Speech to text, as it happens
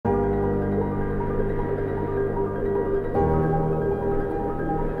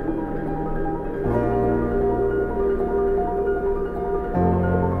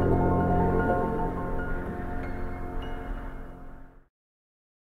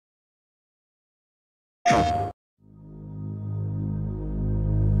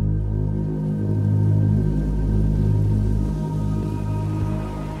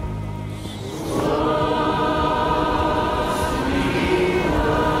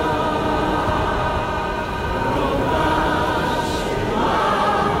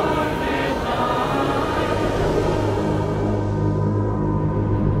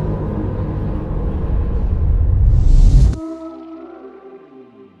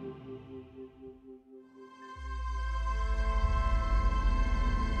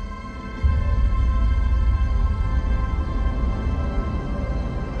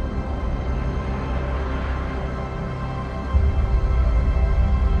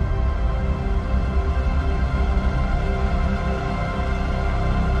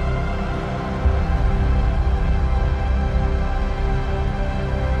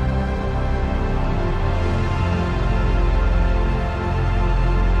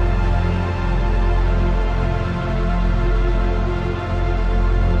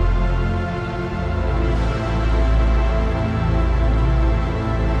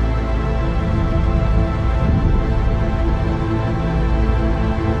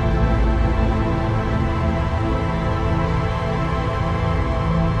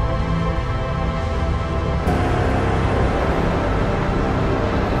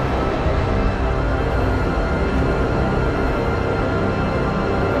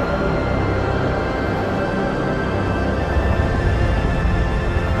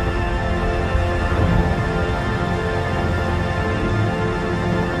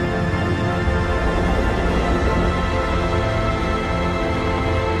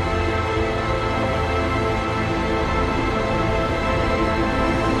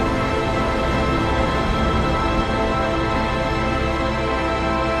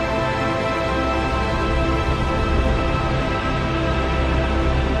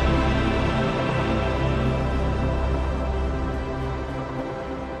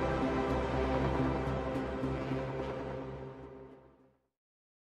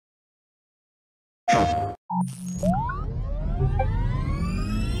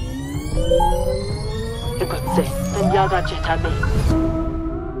Igatse, tenyaga Jettami.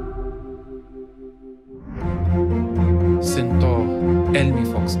 Sinto Elmi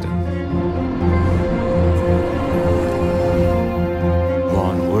Foxton.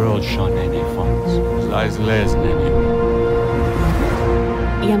 Von world shonene fonts, stylized nene.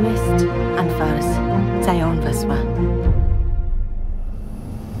 Yamist anfars, Zion Veswa.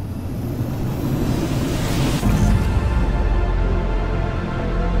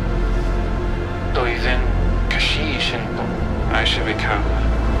 Doizen kashishinto, Aishavikawa.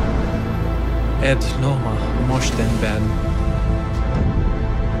 Ed Noma Moshten Ben.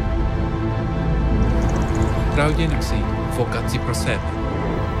 Traujeniksi Fokatsi Prosep.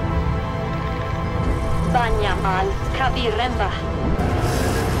 Banyamal Kaviremba.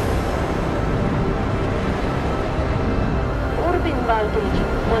 Urbin Valdij,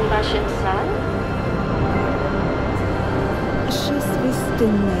 Monbashen Sal. Shis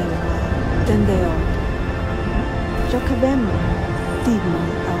vistinera, tendeo. Jacabem, digno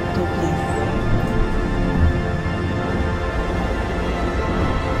autoplis.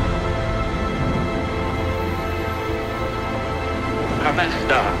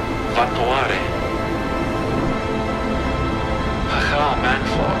 Hamechda, Vatoare. Hacha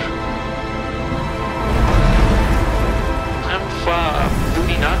Manfor. Hamfa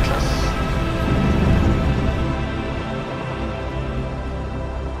Buninatlas.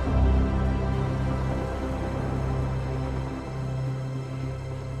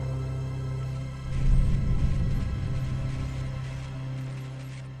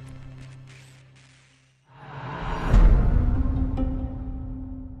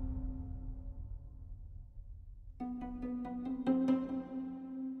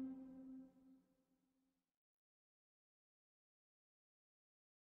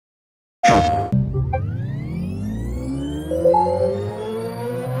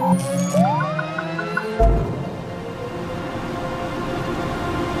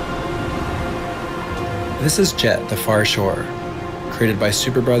 This is Jett, The Far Shore, created by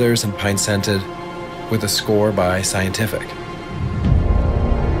Superbrothers and Pine Scented, with a score by Scientific.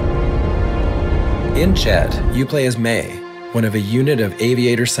 In Jett, you play as May, one of a unit of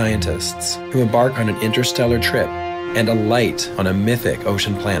aviator scientists who embark on an interstellar trip and alight on a mythic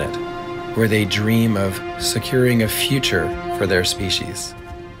ocean planet, where they dream of securing a future for their species.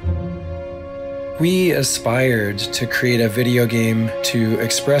 We aspired to create a video game to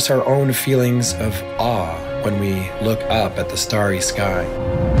express our own feelings of awe when we look up at the starry sky.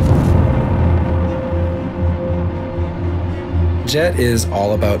 Jett is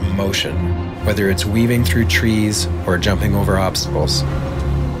all about motion, whether it's weaving through trees or jumping over obstacles.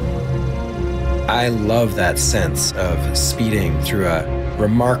 I love that sense of speeding through a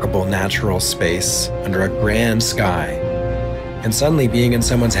remarkable natural space under a grand sky and suddenly being in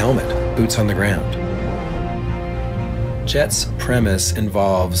someone's helmet, boots on the ground. Jett's premise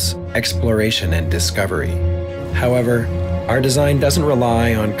involves exploration and discovery. However, our design doesn't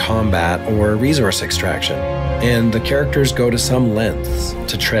rely on combat or resource extraction, and the characters go to some lengths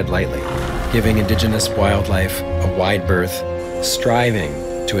to tread lightly, giving indigenous wildlife a wide berth, striving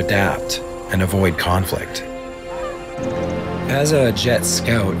to adapt and avoid conflict. As a Jett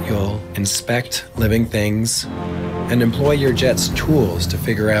scout, you'll inspect living things and employ your Jett's tools to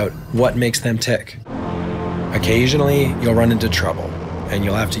figure out what makes them tick. Occasionally, you'll run into trouble, and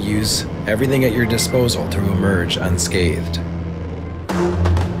you'll have to use everything at your disposal to emerge unscathed.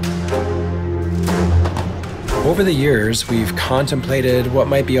 Over the years, we've contemplated what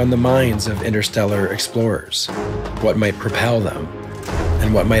might be on the minds of interstellar explorers, what might propel them,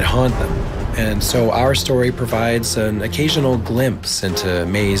 and what might haunt them. And so our story provides an occasional glimpse into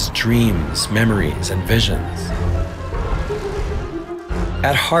May's dreams, memories, and visions.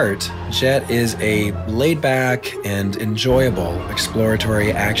 At heart, Jett is a laid-back and enjoyable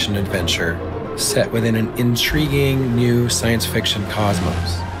exploratory action-adventure set within an intriguing new science fiction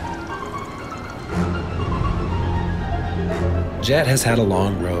cosmos. Jett has had a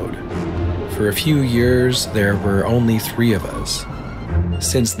long road. For a few years, there were only 3 of us.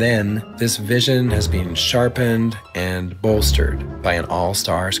 Since then, this vision has been sharpened and bolstered by an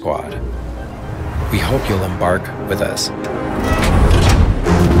all-star squad. We hope you'll embark with us.